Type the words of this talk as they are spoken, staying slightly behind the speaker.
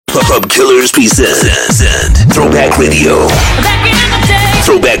Club Killers present Throwback Radio.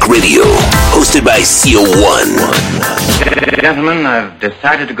 Throwback Radio, hosted by CO1. Gentlemen, I've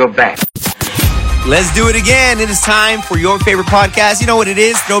decided to go back. Let's do it again. It is time for your favorite podcast. You know what it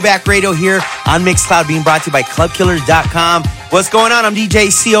is? Throwback Radio here on Mixcloud, being brought to you by ClubKillers.com. What's going on? I'm DJ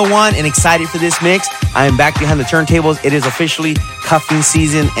CO1 and excited for this mix. I am back behind the turntables. It is officially cuffing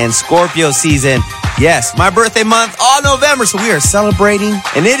season and Scorpio season. Yes, my birthday month, all November, so we are celebrating.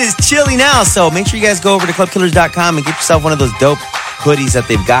 And it is chilly now, so make sure you guys go over to ClubKillers.com and get yourself one of those dope hoodies that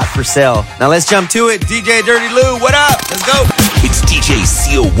they've got for sale. Now let's jump to it. DJ Dirty Lou, what up? Let's go. It's DJ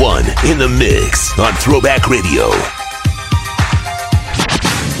CO1 in the mix on Throwback Radio.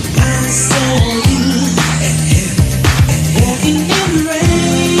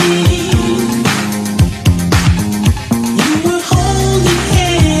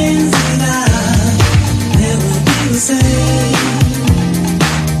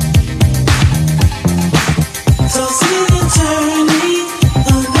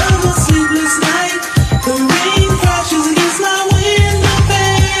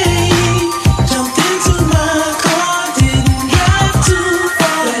 Jumped into my car.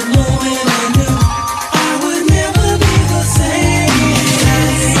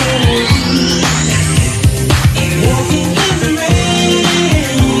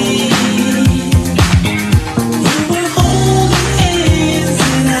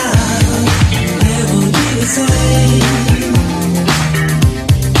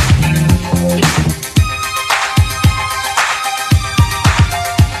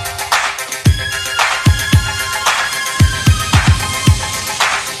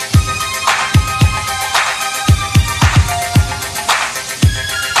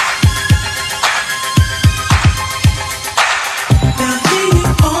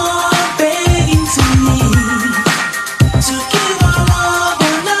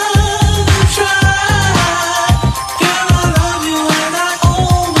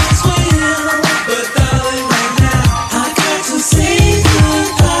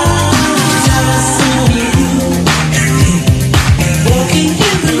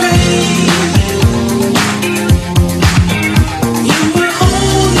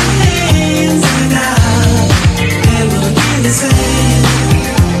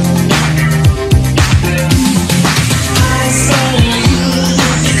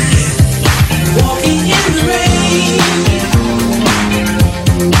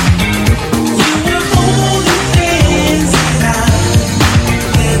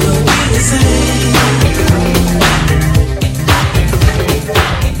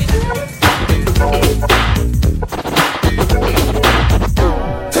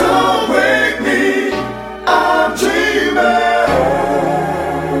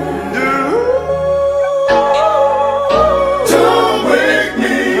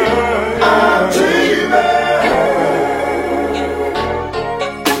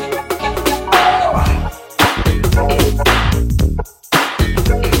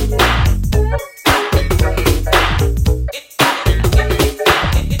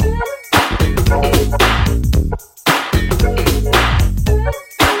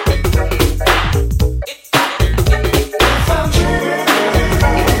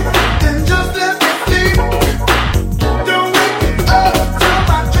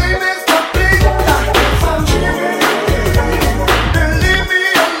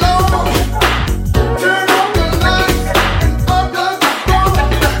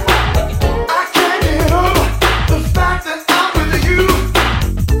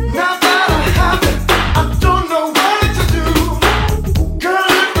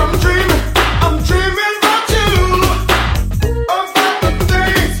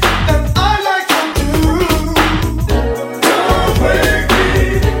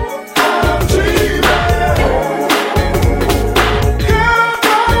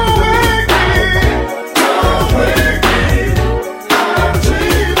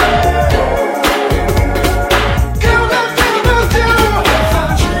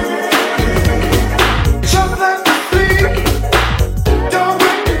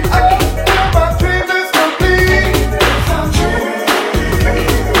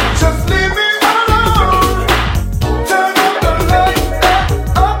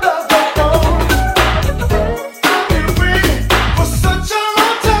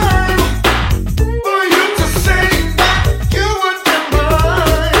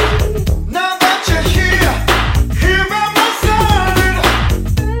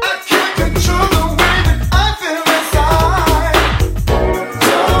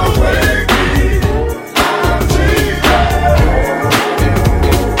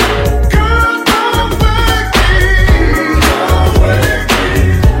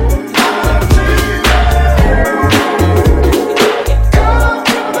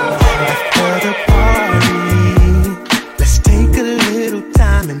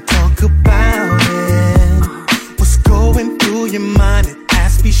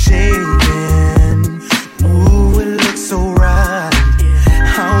 must be shaking. Ooh, it looks so right.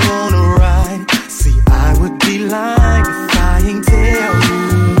 I wanna ride. See, I would be lying if I ain't tell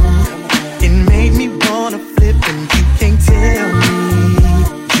you. It made me wanna flip and you can't tell me.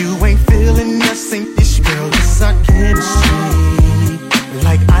 You ain't feeling the same fish, girl, it's our chemistry.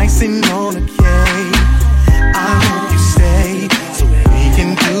 Like icing on a cake. I hope you stay so we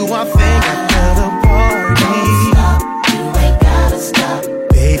can do our thing after the party. Don't stop, you ain't gotta stop.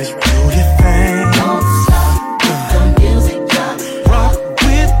 Baby, do your thing. Don't stop, let the music drop. Rock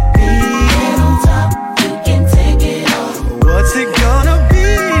with me. Get on top, you can take it off. What's it gonna be?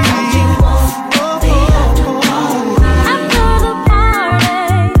 What you want, the after party. After the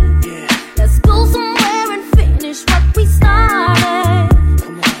party, let's go somewhere and finish what we started.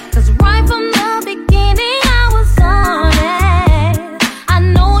 'Cause right from the beginning I was on it. I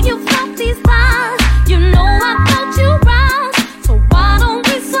know you felt these vibes, you know I felt you rise. So why don't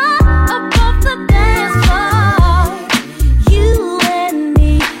we swap above the dance floor, you and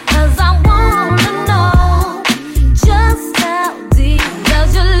me? 'Cause I wanna know just how deep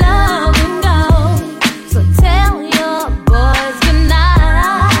does your loving go. So tell your boys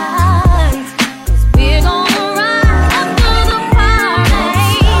goodnight, 'cause we're gonna ride after the party.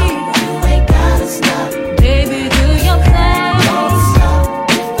 You ain't gotta stop. Baby, do your thing. Don't stop,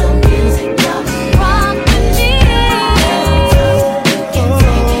 if the music drops. Rock with me. Get on top, you can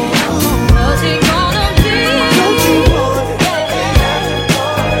take it off. What's it gonna be?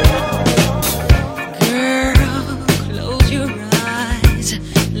 Girl, close your eyes.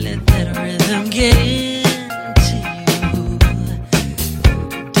 Let that rhythm get into you.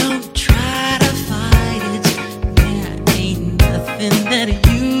 Don't try to fight it. There ain't nothing that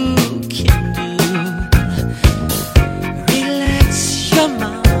you can do. Relax your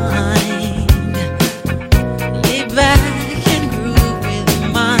mind. Lay back and groove with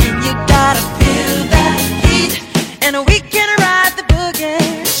mine. You gotta feel that heat, and we can ride the boogie.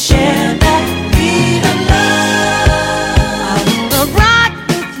 Share that beat of love. I wanna rock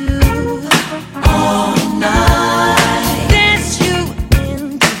with you all night. Dance you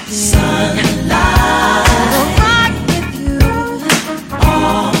into the sunlight. I wanna rock with you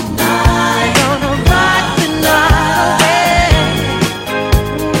all night. Gonna rock the night away.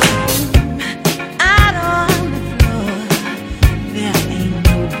 Out on the floor, there ain't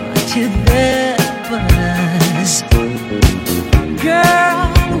nobody there but us. Girl,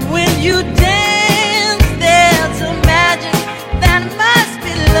 when you dance, there's a magic that must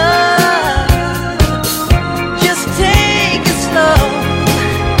be love. Just take it slow.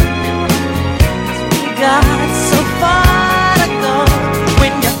 We got so far to go.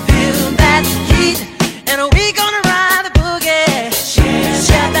 When you feel that heat, and we gonna ride the boogie.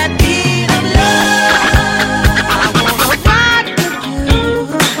 Share that beat of love. I wanna rock with you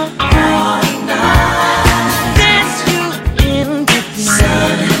all night. Dance you into the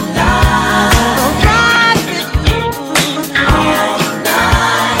sunlight. I wanna rock with you all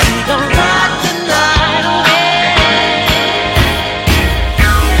night. We gon' rock the night away.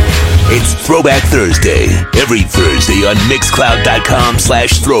 It's Throwback Thursday. Every Thursday on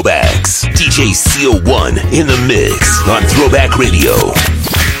Mixcloud.com/throwbacks. DJ CO1 in the mix on Throwback Radio.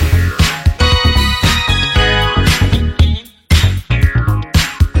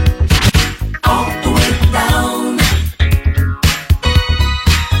 All the way down.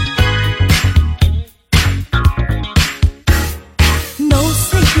 No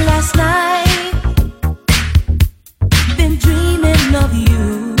sleep last night. Been dreaming of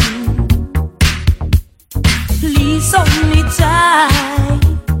you. Please hold me tight,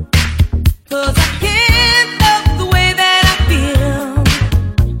 'cause I can't love the way that I feel.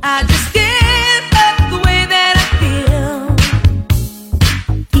 I just can't love the way that I feel.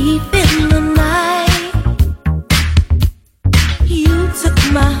 Deep in the night, you took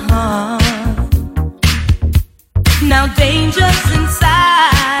my heart. Now danger's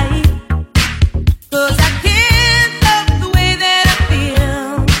inside, 'cause I can't love the way that I feel.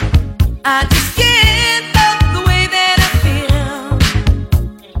 I just can't love the way that I feel.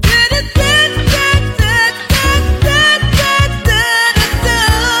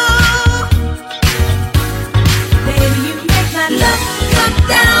 Baby, you make my love come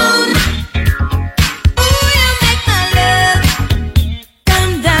down. Ooh, you make my love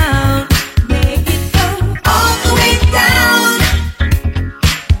come down. Make it go all the way down.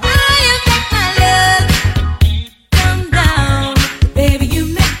 Ooh, you make my love come down. Baby, you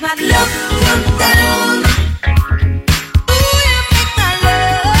make my love come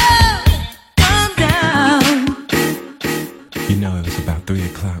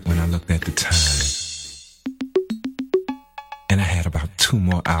 2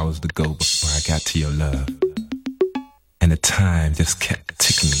 more hours to go before I got to your love. And the time just kept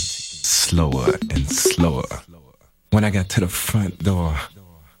ticking slower and slower. When I got to the front door,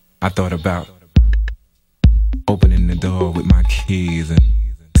 I thought about opening the door with my keys and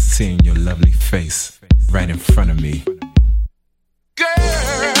seeing your lovely face right in front of me. Girl,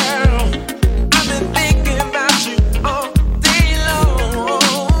 I've been thinking about you all day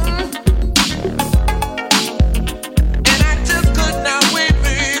long, and I just could not wait,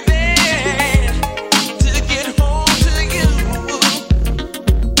 baby, to get home to you.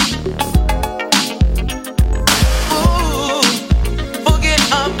 Ooh, forget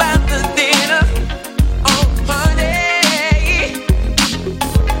about the dinner on Monday,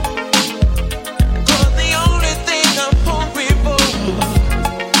 'cause the only thing I'm hungry for,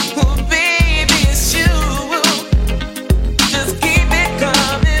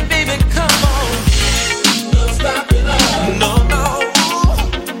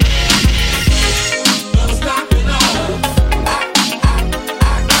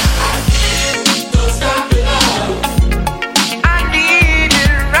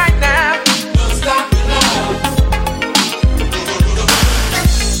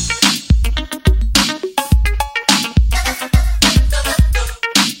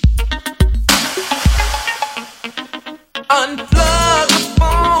 unplug the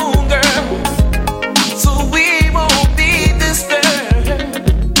phone, girl, so we won't be disturbed.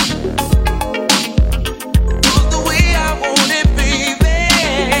 'Cause the way I want it, baby,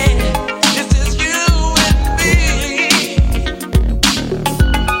 is just you and me.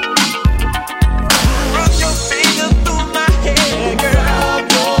 Run your fingers through my hair, girl,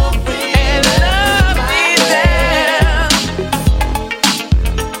 and love me down.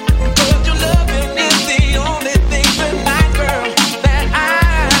 'Cause your loving is the only thing tonight, girl, that I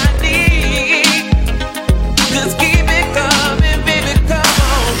need. Just keep it coming, baby, come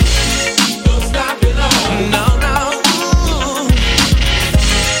on. Don't stop it all. No, no.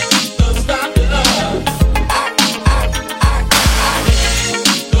 Don't stop it all.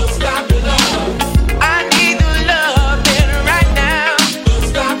 Don't stop it all. I need your loving right now. Don't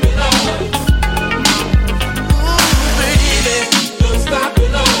stop it all. Ooh, baby. Don't stop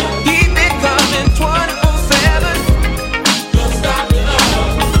it all. Keep it coming 24/7. Don't stop it all.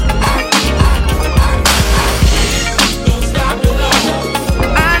 Don't stop it all.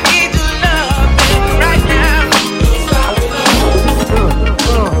 I need your loving right now. Don't stop it all.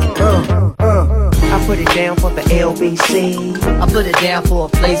 I put it down for the LBC. I put it down for a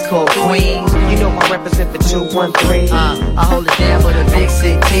place called Queens. You know I represent the 213. I hold it down for the big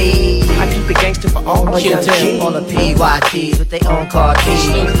city. I keep it gangster for all my young Q-tip, all the PYTs with their own car keys.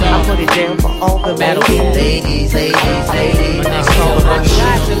 I put it down for all the Battlefield ladies. I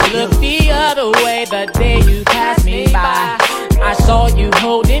tried to look the other way the day you passed me by. I saw you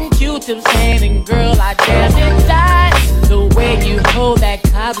holding Q-tip's hand, and girl, I damn near died. The way you hold that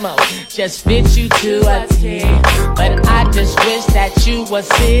Cosmo just fits you to a T. But I just wish that you were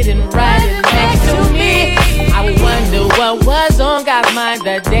sitting right next to me. I wonder what was on God's mind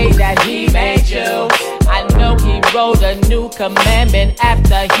the day that He made you. I know He wrote a new commandment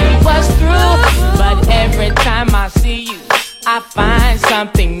after He was through. But every time I see you, I find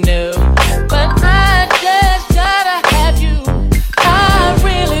something new. But I just gotta have you. I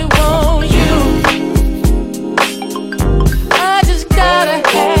really want you. I just gotta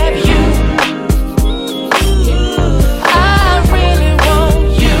have you. I really want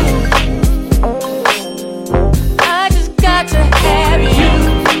you. I just got to have you.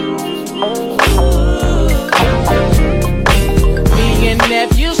 Me and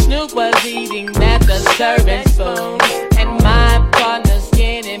nephew Snoop was eating at the serving spoon, and my partner's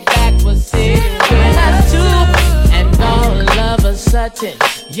getting back was sitting with us too. And all of a sudden,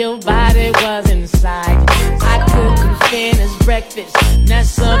 your body was inside. I couldn't finish breakfast. Now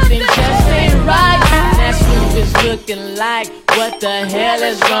something just ain't right. That Snoop is looking like, what the hell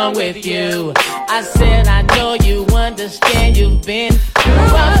is wrong with you? I said, I know you understand, you've been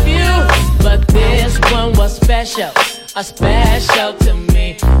through a few, but this one was special, special to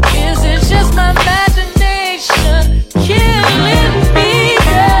me. Is it just my imagination killing me?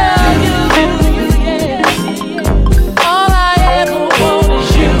 Girl, you, yeah. All I ever want is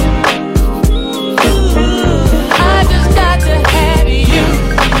you. I just got to have you.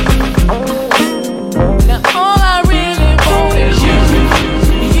 Now all I really want is you.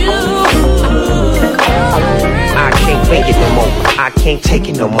 I can't make it no more. I can't take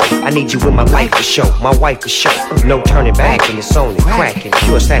it no more. more. I need you in my life for sure, my wife for sure. No turning back, and it's only cracking.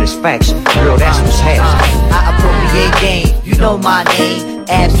 Pure satisfaction, girl, that's what's happening. I appropriate game, you know my name.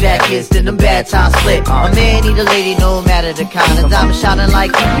 Abstract kids, then them bad times split. A man need a lady, no matter the kind of diamond shining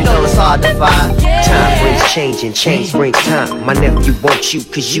like you know it's hard to find. Time brings change and change brings time. My nephew wants you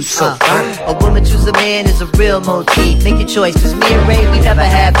cause you so fine. A woman choose a man is a real motif. Make your choice cause me and Ray, we never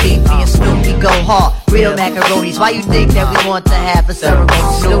have beef. Me and Snoop, we go hard, real macaronis. Why you think that we want to have a ceremony?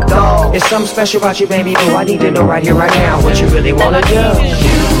 Snoop Dogg. There's something special about you, baby boo. I need to know right here, right now what you really wanna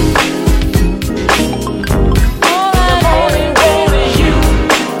do.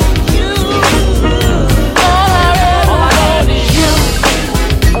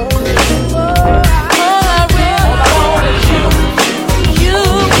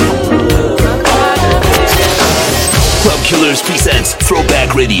 Killers presents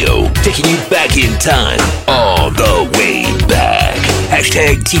Throwback Radio, taking you back in time, all the way back.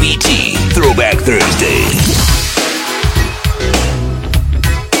 Hashtag TBT, Throwback Thursday.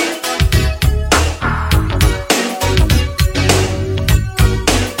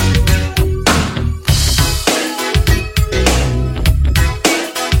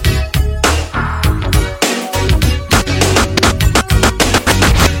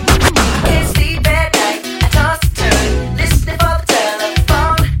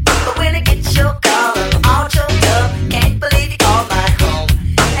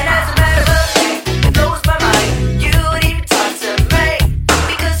 And as a matter of fact, it blows my mind.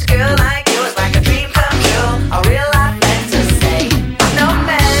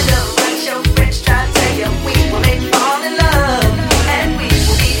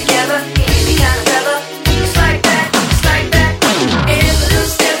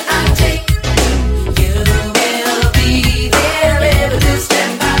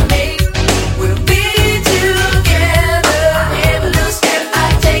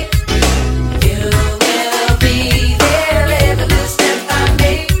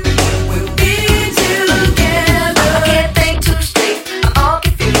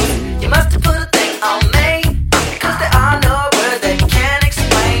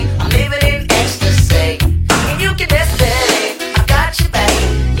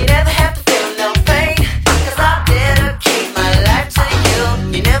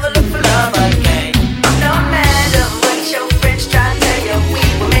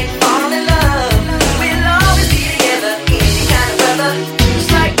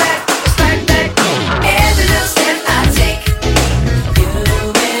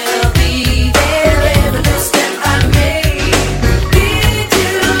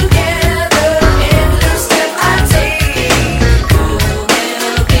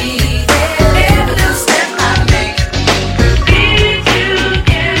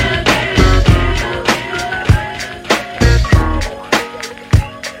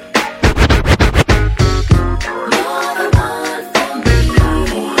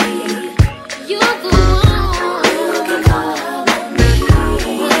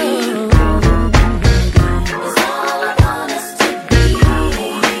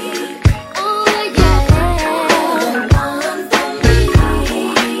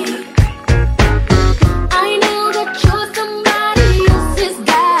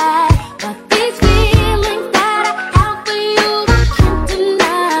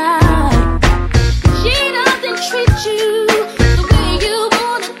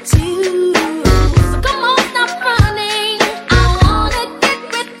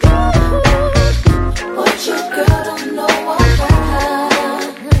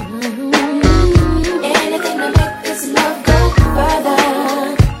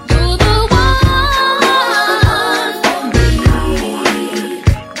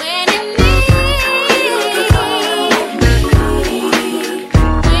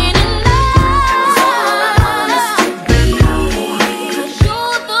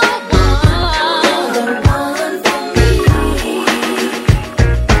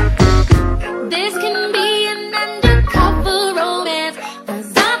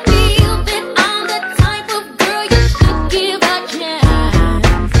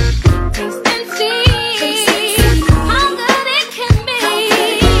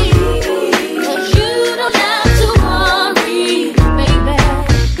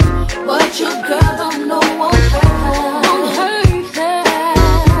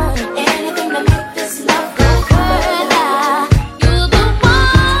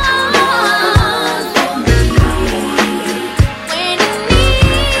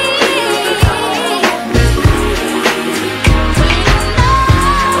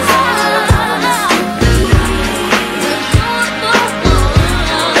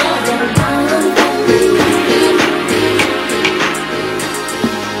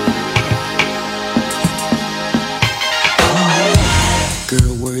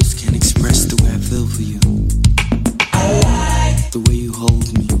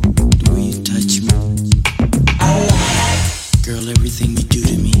 Everything you do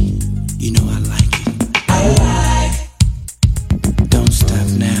to me, you know I like it. I like. Don't stop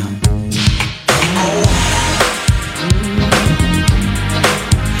now. I like.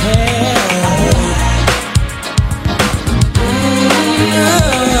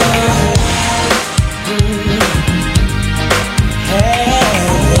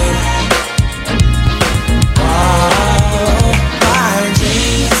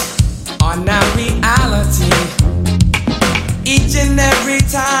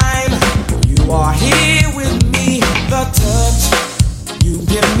 Time you are here with me, the touch you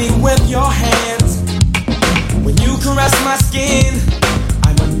give me with your hands. When you caress my skin,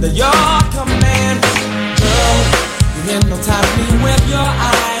 I'm under your command. Girl, you hypnotize me with your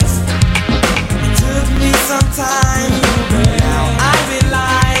eyes. It took me some time, now I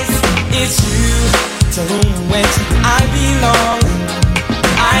realize it's you to whom which I belong.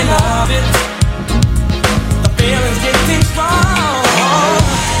 I love it, the feeling's getting strong.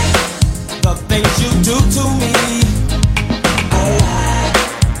 The things you do to me,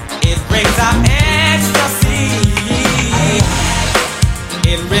 it brings out ecstasy.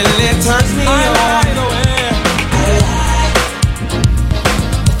 It really turns me on.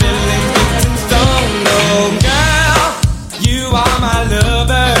 The feeling's getting strong. Oh, girl, you are my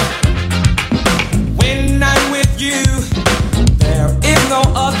lover. When I'm with you, there is no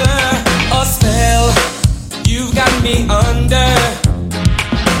other. A spell you've got me under.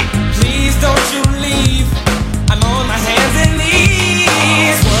 Don't you leave, I'm on my hands and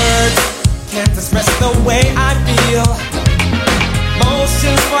knees. Words can't express the way I feel.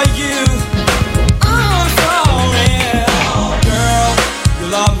 Motions for you, oh, so real. Girl, you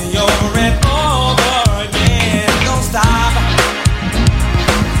love me over and over again. Don't stop,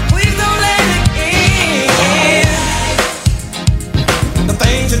 please don't let it end. The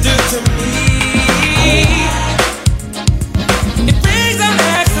things you do to me, it brings an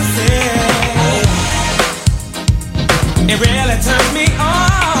ecstasy. It really turns me on. I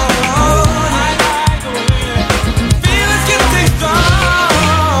like the way feelings getting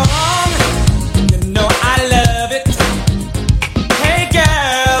strong. You know I love it. Hey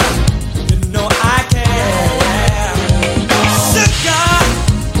girl, you know I care. Sugar,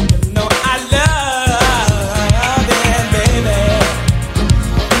 you know I love it, baby.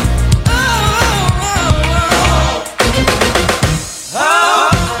 Oh, oh, oh,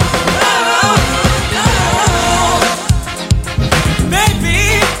 oh.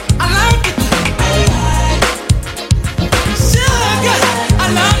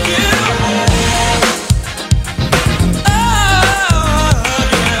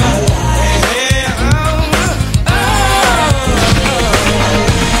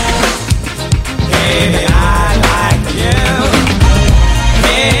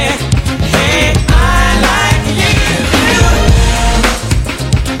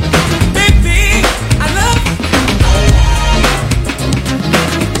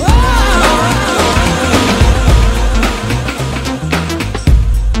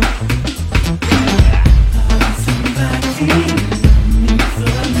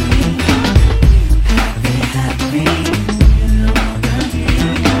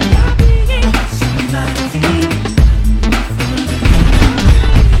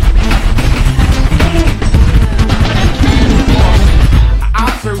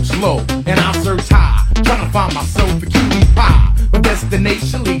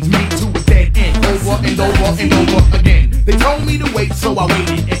 Destination leads me to a dead end. Over and over and over again. They told me to wait, so I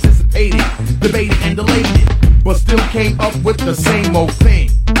waited, anticipated, debated and delayed it, but still came up with the same old thing.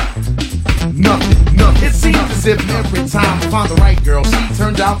 Nothing, nothing. It seems as if every time I find the right girl, she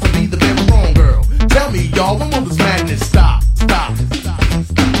turns out to be the very wrong girl. Tell me, y'all, when will this madness stop? Stop.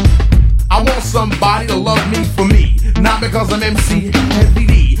 I want somebody to love me for me, not because I'm MC Heavy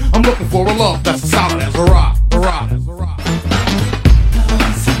D. I'm looking for a love that's as solid as a rock, a rock, as a rock.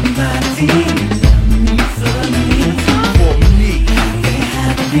 Somebody love me for me, for me.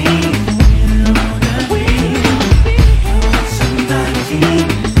 Happy, somebody for me,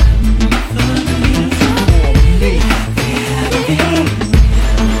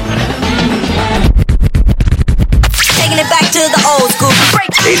 taking it back to the old school.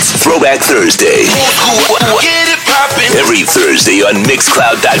 It's Throwback Thursday. Get it poppin'. Every Thursday on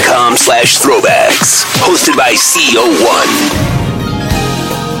Mixcloud.com/throwbacks. Hosted by CO1.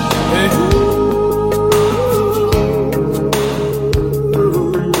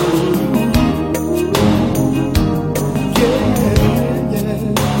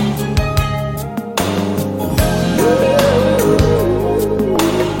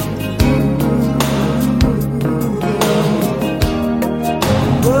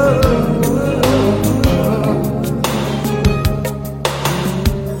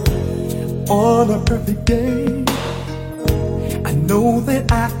 on a perfect day, I know that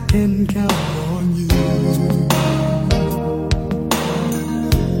I can count on you.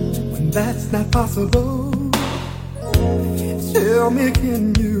 When that's not possible, tell me,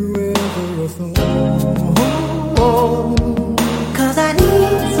 can you ever afford? 'Cause I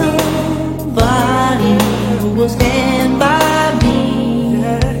need somebody who will stand by me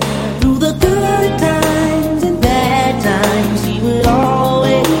through the good times and bad times. He would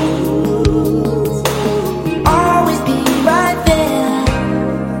always be right there.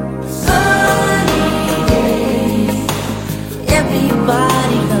 Sunny days,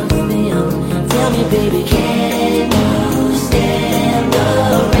 everybody loves them. Tell me, baby, can you stand the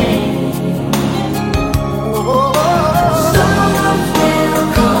rain? Storms will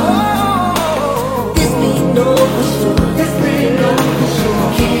come. This we know for sure.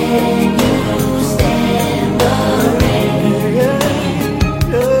 Can you stand the rain?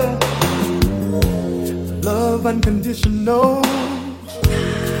 Love unconditional.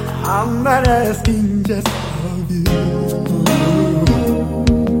 I'm not asking just of you.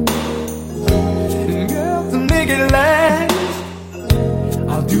 Girl, to make it last,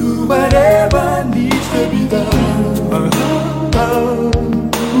 I'll do whatever needs to be done.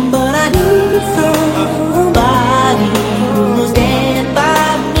 But I need somebody who will stand by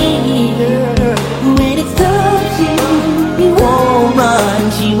me. When it's tough, she won't run.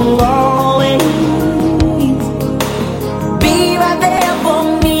 She will always be right there for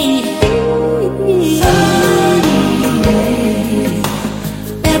me. Sunny days,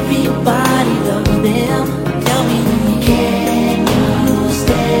 everybody loves them. Tell me, can you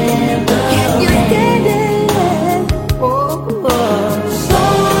stand the rain?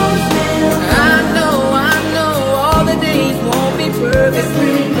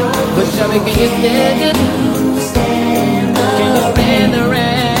 But shall we, can you stand it? Can you stand the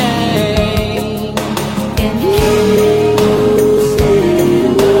rain? Can you stand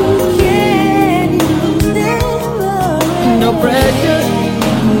the rain? No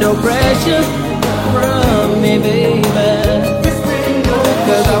pressure from me, baby.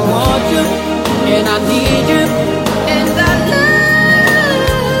 'Cause I want you and I need you and I love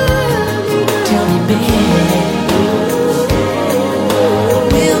you. Tell me, baby,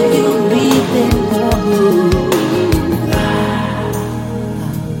 will you be there for me?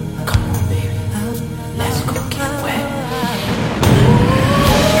 Come on, baby. Let's go get wet.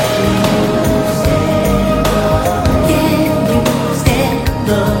 Can you stand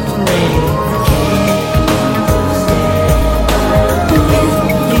the rain? Will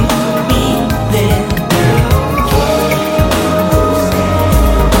you be there?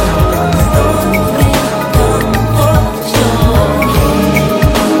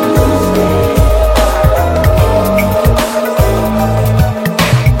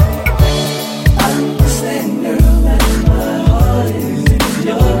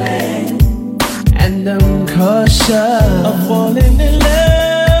 Of falling in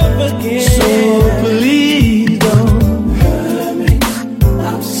love again. So please don't hurt me.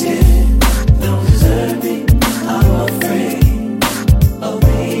 I'm scared. Don't desert me. I'm afraid of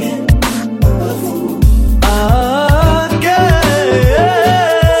being a fool. Girl,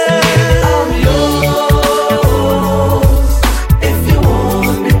 I'm yours if you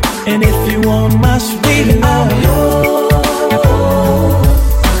want me, and if you want my sweet love, I'm yours.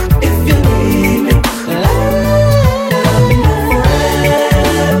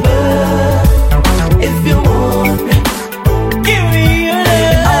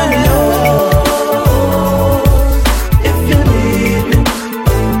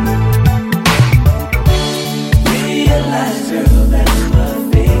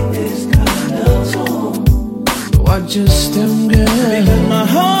 Just them, girl, because my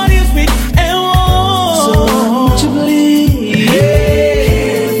heart is weak and warm. So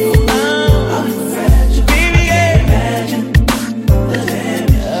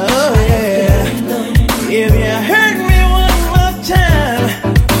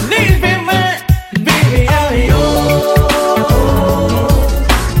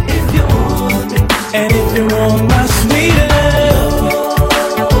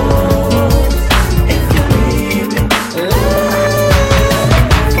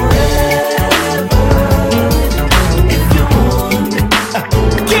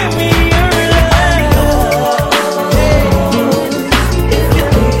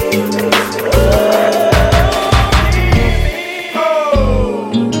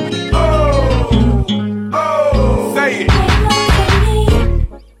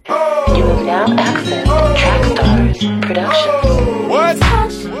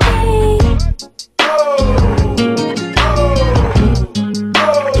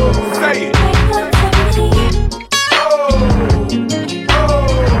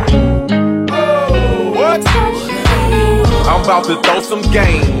about to throw some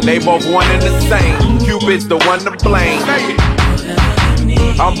game. They both one and the same. Cupid's the one to blame.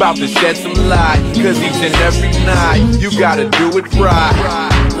 I'm about to shed some light, cause each and every night you gotta do it right.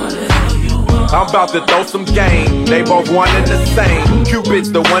 I'm about to throw some game. They both one and the same.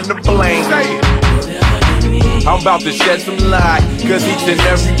 Cupid's the one to blame. I'm about to shed some light, cause each and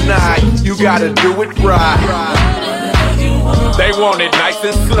every night you gotta do it right. They want it nice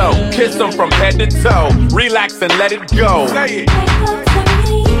and slow. Kiss them from head to toe. Relax and let it go.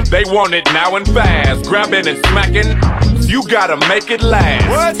 They want it now and fast. Grabbing and smacking. You gotta make it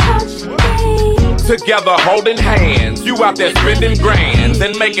last. Together holding hands. You out there spending grands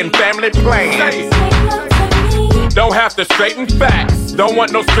and making family plans. Don't have to straighten facts. Don't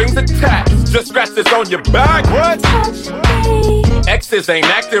want no strings attached. Just scratch this on your back. Exes ain't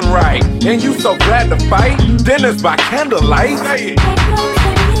acting right, and you so glad to fight. Dinners by candlelight.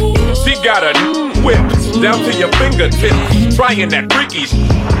 She got a whip down to your fingertips, trying that freaky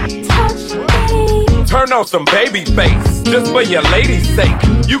turn on some baby face, just for your lady's sake.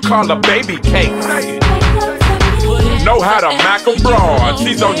 You call her baby cake. Know how to mack a broad.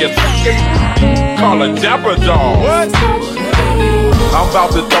 She's on your call her Jabba Dog. I'm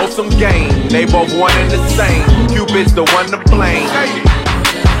about to throw some game. They both one and the same. Cupid's the one to blame.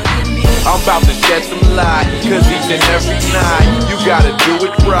 I'm about to shed some light, cause each and every night you gotta do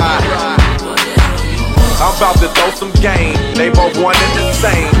it right. I'm about to throw some game. They both one and the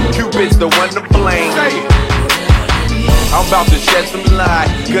same. Cupid's the one to blame. I'm about to shed some light,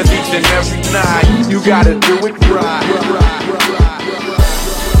 cause each and every night you gotta do it right.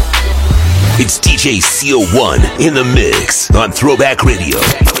 It's DJ CO1 in the mix on Throwback Radio.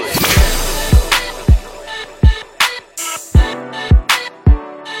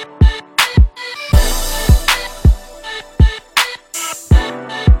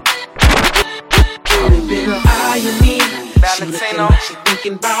 She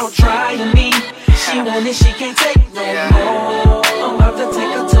thinking about trying me. She want it, she can't take no more. I'm about to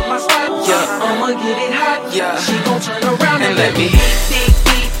take her to my spot. Yeah, I'ma get it hot. Yeah, she gon' turn around and let me beat.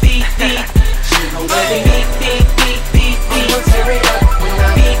 She gon' let me beat. I'ma tear it up.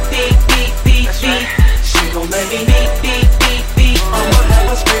 Beat. She gon' let me beat. I'ma have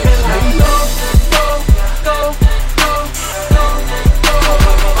her screaming like go.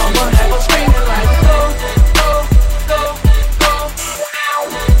 I'ma have her screaming like go.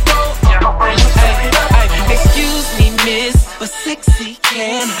 Excuse me, miss, but sexy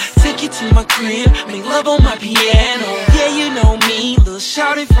can I take you to my crib, make love on my piano. Yeah, you know me, little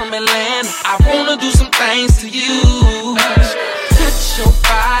shawty from Atlanta. I wanna do some things to you. Touch your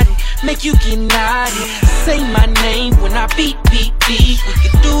body, make you get naughty. Say my name when I beat. We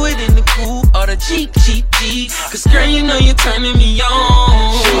can do it in the coupe or the Jeep. Cause girl, you know you're turning me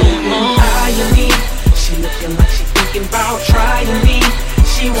on. She looking eyeing me. She looking like she thinking about trying me.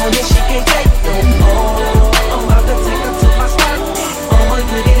 She want it, she can't take no more. I'm about to take her to my spot. I'ma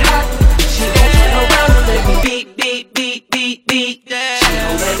get it hot. She gon' turn around and let me beat. Yeah. She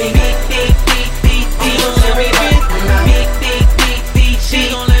gon' let me beat. I'ma tear it up when I beat. She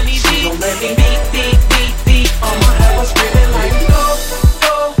gon' let me beat. I'ma have her screaming like go.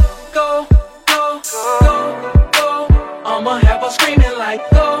 I'ma have her screaming like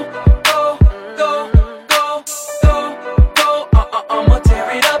go. I'ma tear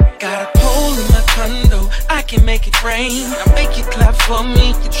it up. Got a pole in my condo, I can make it rain. Now make you clap for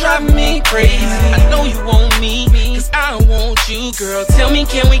me, you drive me crazy. I know you want me, cause I want you, girl. Tell me,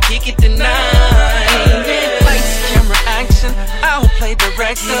 can we kick it tonight? Lights, camera, action, I'll play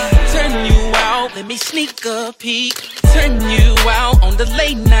director. Turn you out, let me sneak a peek. Turn you out on the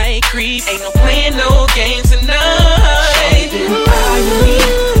late night creep. Ain't no playing no games tonight. She didn't eyeing me.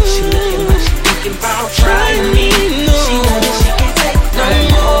 She looking like she thinking about trying me. She want it, she can't take no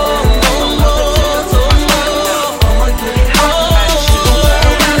more. I'ma get it hot. She gon' turn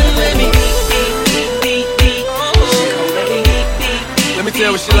around and let me beat. She gon' let me beat. Let me tell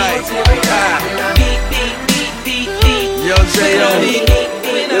you what she like. Yo, J.O.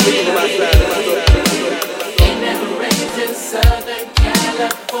 Let me get my side. Ain't never rains in Southern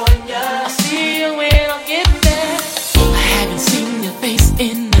California. I'll see you when I get there. I haven't seen your face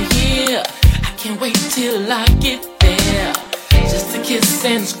in a year. I can't wait till I get there. Just to kiss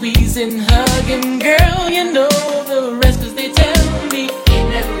and squeeze and hug. And girl, you know the rest, cause they tell me it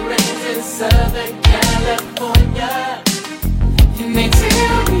never rains in Southern California. And they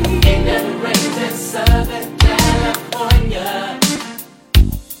tell me it never rains in Southern California.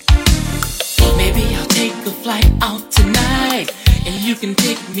 Maybe I'll take a flight out tonight, and you can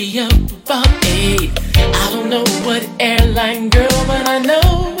pick me up about 8. I don't know what airline, girl, but I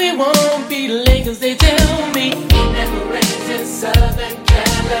know we won't be late, cause they tell me it never rains in Southern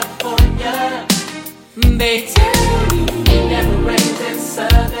California. They tell me it never rains in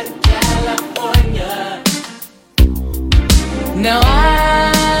Southern California. Now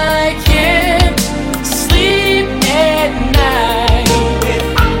I can't sleep at night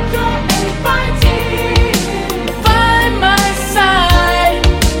without your inviting by my side.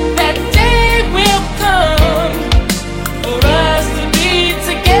 That day will come for us to be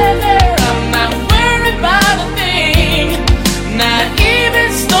together. I'm not worried about a thing, not even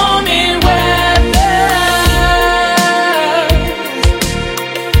stormy weather.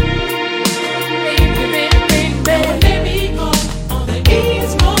 Baby, go on the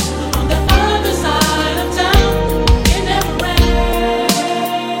East Coast, on the other side of town. It never rains.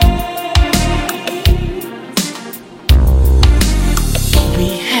 We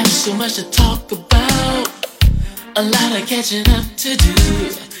have so much to talk about, a lot of catching up to do.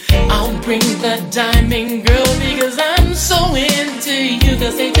 I'll bring the diamond girl because I'm so into you.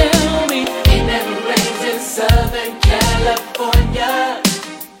 Cause they tell me it never rains in Southern California.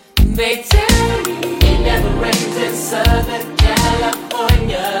 They tell me it never rains in Southern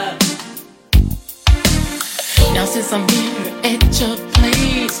California. Now since I'm here at your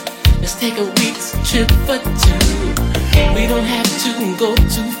place, let's take a week's trip for two. We don't have to go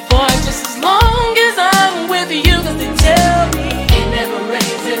too far, just as long as I'm with you. Cause they tell me it never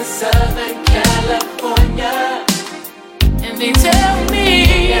rains in Southern California. And they tell me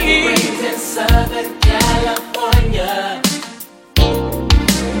it never rains in Southern California.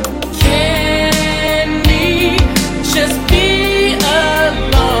 Can we just be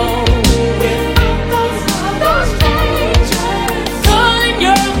alone without those strangers calling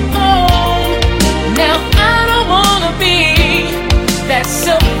your home? Now I don't wanna be that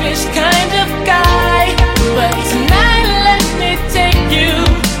selfish kind of guy, but tonight let me take you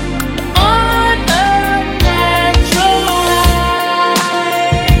on a natural high.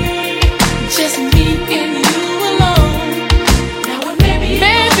 Just me and you alone. Now it may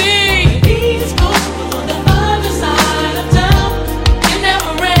be East Coast, on the other side of town. It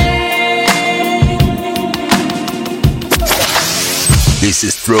never rains. This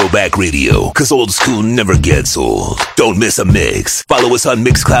is Throwback Radio, cause old school never gets old. Don't miss a mix. Follow us on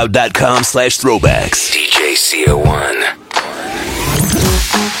mixcloud.com/throwbacks. DJ CO1.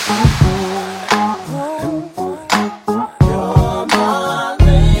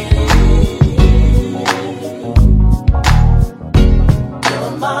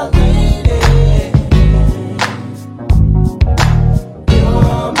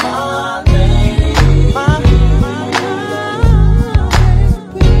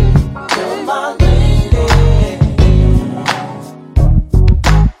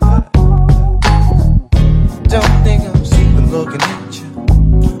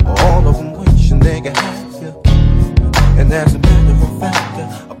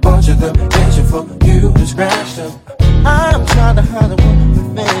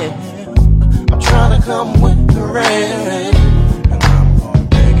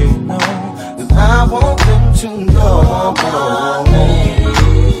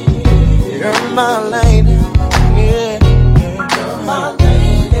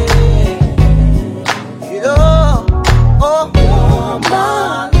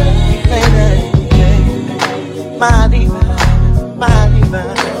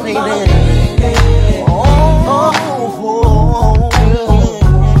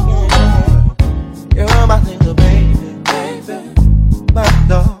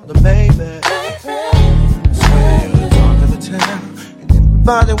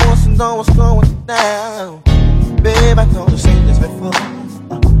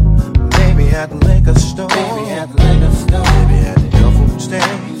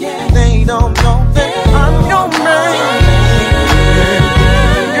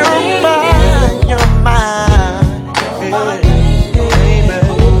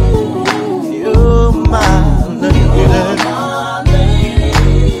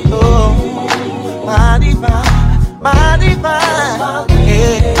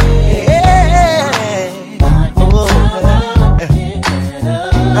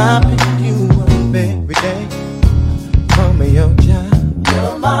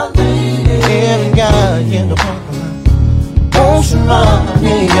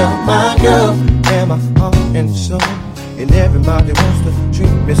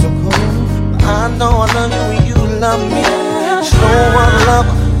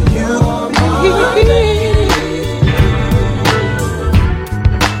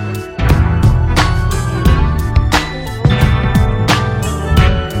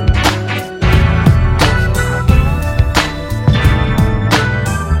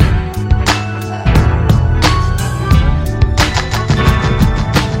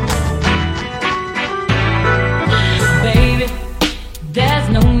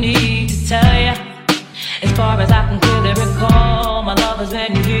 no need to tell ya. As far as I can clearly recall, my love has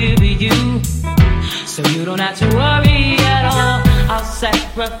been here for you. So you don't have to worry at all. I'll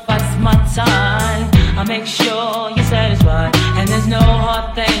sacrifice my time. I'll make sure you're satisfied. And there's no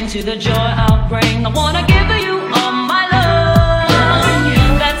hard thing to the joy I'll bring. I wanna give you all my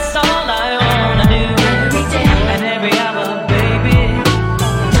love. That's all I wanna do. Every day and every hour, baby.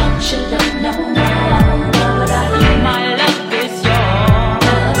 Don't you love no more? My love is yours.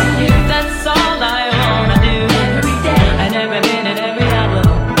 That's all I wanna do. Every day and every minute, every hour,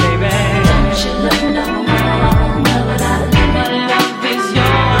 baby. Don't you love no more? My love is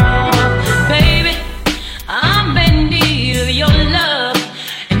yours, baby. I'm in need of your love,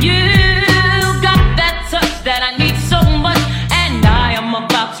 and you got that touch that I need so much, and I am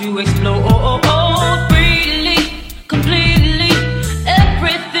about to explode freely, completely.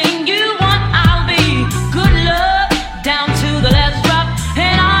 Everything you want, I'll be. Good love down to the last drop,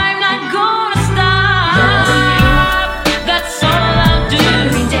 and I'm not gonna stop. That's all I'll do,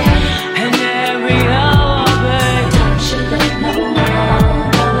 and every hour, babe. Don't you let no more.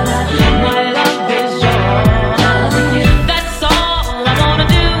 My love is yours. That's all I wanna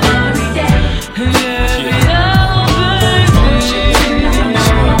do, every day, and every hour,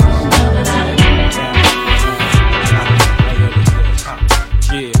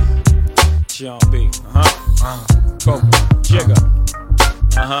 Yeah, John B. Coke, Jigger.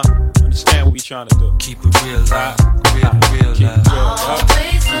 Understand what we trying to do. Keep it real live, real live.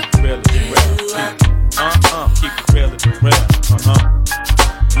 Always keep it real, keep it real,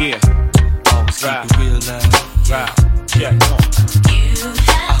 Yeah, always keep it real live. Right, check, come on.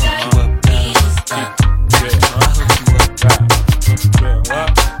 I hook you up, real, what?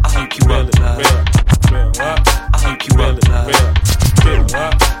 I hook you up, real, what? I hook you up, real,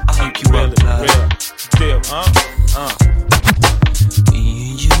 what? I hook you up, real, deal, Me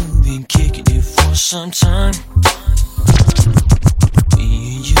and you been kicking it for some time. Me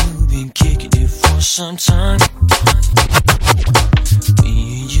and you been kicking it for some time. Me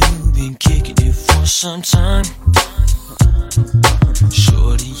and you been kicking it for some time.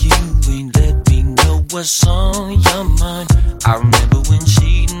 Shorty, you ain't let me know what's on your mind. I remember when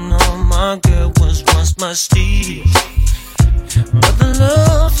cheating on my girl was once my steed. But the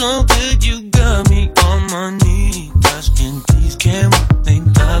love so good, you got me on my knees. Asking, please, can we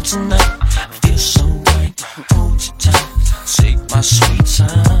make love tonight? I feel so right, hold you tight. Take my sweet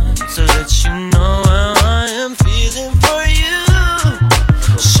time to let you know how I am feeling for you.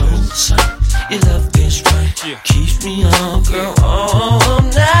 So tight, your love is right. Keeps me on, girl, all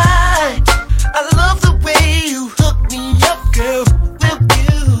night. I love the way you hook me up, girl. Will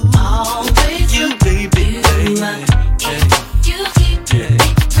you always you, baby, baby. You keep it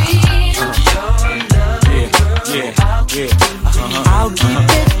real. I'll keep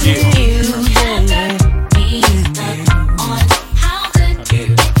it real. How good it feels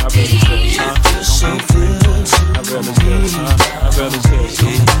so good.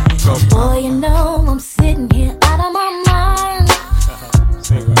 Boy, you know I'm sitting here out of my mind.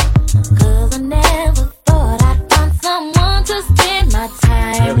 'Cause I never thought I'd find someone to spend my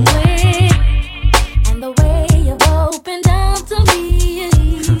time with. And the way you've opened up to me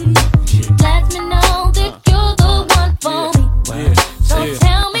lets me know that you're the one for me. So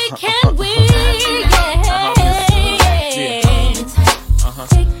tell me, can we?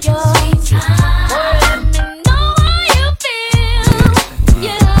 Take your sweet time. Let me know how you feel.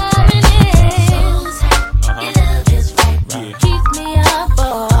 You're loving it. Your love is right. Keep me up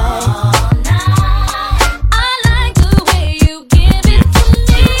all night. I like the way you give it to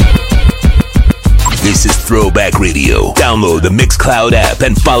me. This is Throwback Radio. Download the Mixcloud app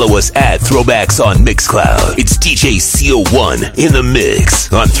and follow us at Throwbacks on Mixcloud. It's DJ CO1 in the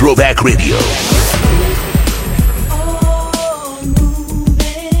mix on Throwback Radio.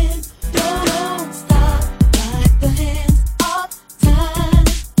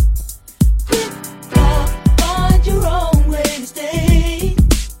 Find your own way to stay.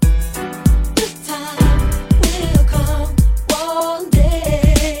 This time will come one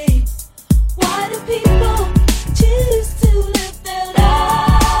day. Why do people choose to live their lives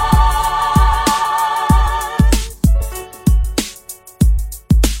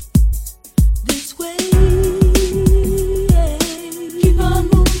this way? Keep on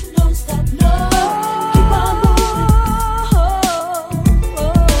moving, don't stop, no. Keep on moving.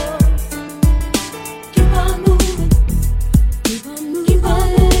 Keep on moving. Keep on moving. Keep on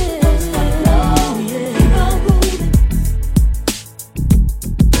moving, don't stop, no. Keep on moving.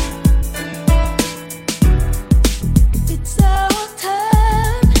 It's our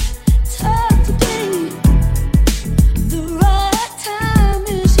time to be. The right time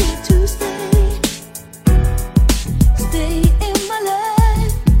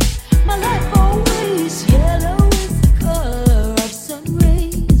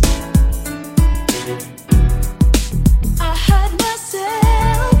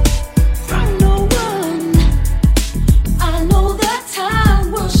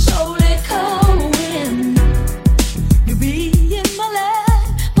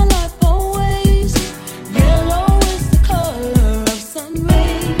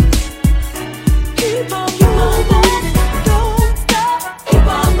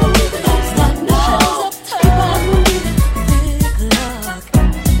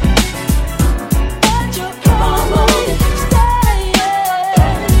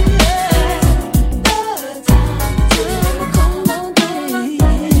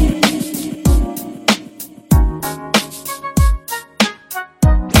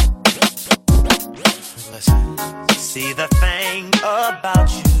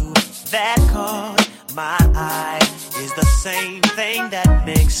about you that caught my eye is the same thing that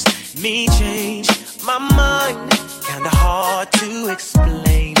makes me change my mind. Kinda hard to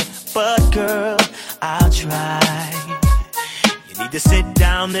explain, but girl, I'll try. You need to sit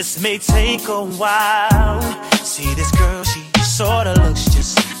down, this may take a while. See this girl, she sorta looks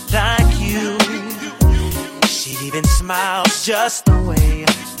just like you. She even smiles just the way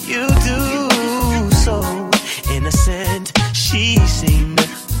you do. So innocent she seemed,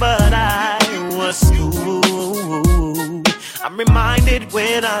 but I was fooled. I'm reminded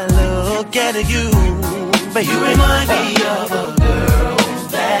when I look at you, but you remind me of a girl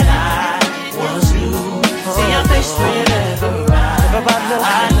that I once knew. See your face whenever I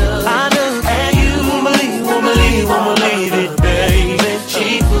look at you. Won't believe it, baby.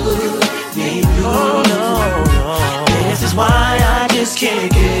 She put me through. Oh no. This is why I just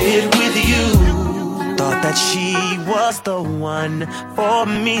can't get with you. Thought that she was the one for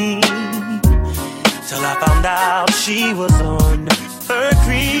me, till I found out she was on her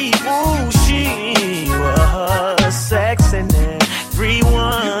creep. Ooh, she was sexing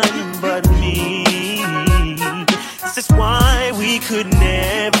everyone but me. This is why we could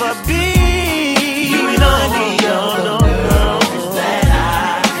never be. You remind me of the girl that I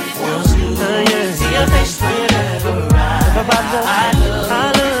once knew. See your face whenever I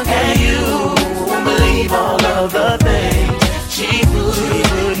look at you. Won't believe all of the things she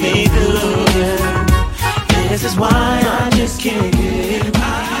put me through. This is why I just can't get by.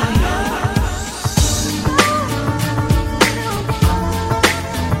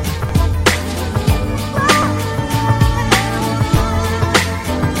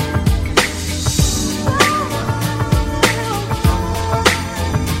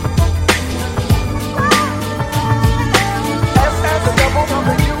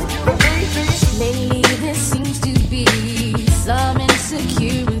 Lately there seems to be some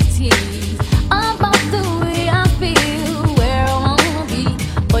insecurity about the way I feel, where I wanna be.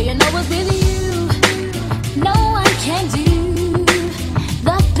 But you know it's with you, no one can do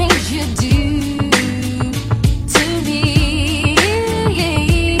the things you do to me.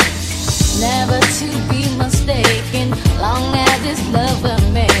 Never to be mistaken, long as this love we're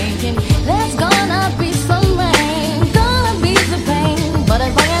making, there's gonna be some rain, gonna be the pain. But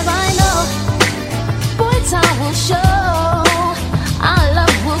as long as I know, boy, time will show, our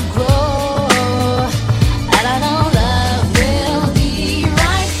love will grow, and I know love will be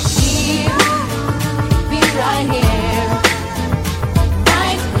right here, be right here,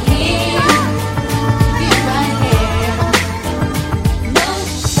 right here, be right here. No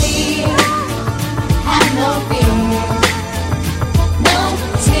fear, have no fear, no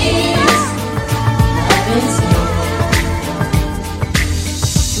tears, love is here.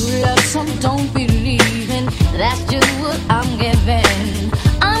 True love, some don't believe in, that's just what I'm giving.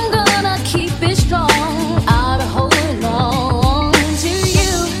 I'm gonna keep it strong, I'll be holding on to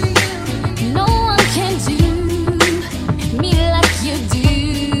you. No one can do me like you do,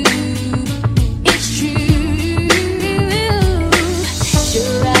 it's true.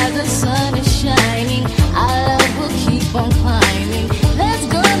 Sure as the sun is shining, our love will keep on climbing. There's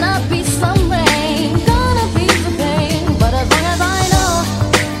gonna be some rain, gonna be the pain. But as long as I know,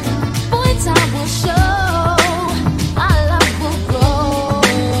 boy, time will show, our love will grow,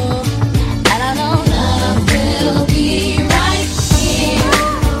 and I know love will be right here,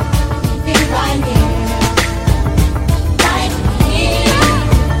 be right here, right here,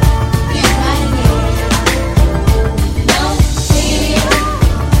 be right here. No fear,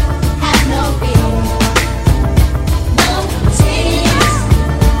 have no fear, no tears,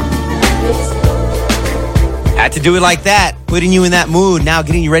 love is Had to do it like that, putting you in that mood. Now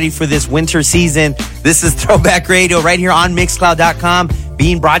getting you ready for this winter season. This is Throwback Radio right here on Mixcloud.com,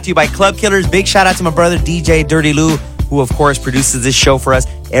 being brought to you by Club Killers. Big shout out to my brother DJ Dirty Lou, who of course produces this show for us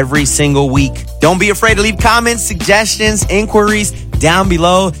every single week. Don't be afraid to leave comments, suggestions, inquiries down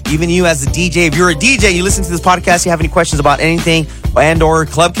below. Even you as a DJ, if you're a DJ, you listen to this podcast, you have any questions about anything and or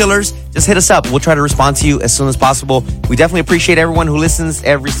Club Killers, just hit us up. We'll try to respond to you as soon as possible. We definitely appreciate everyone who listens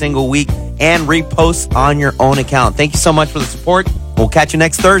every single week and reposts on your own account. Thank you so much for the support. We'll catch you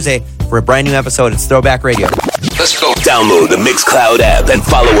next Thursday for a brand new episode. It's Throwback Radio. Let's go. Download the Mixcloud app and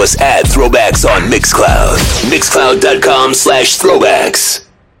follow us at Throwbacks on Mixcloud. Mixcloud.com/throwbacks.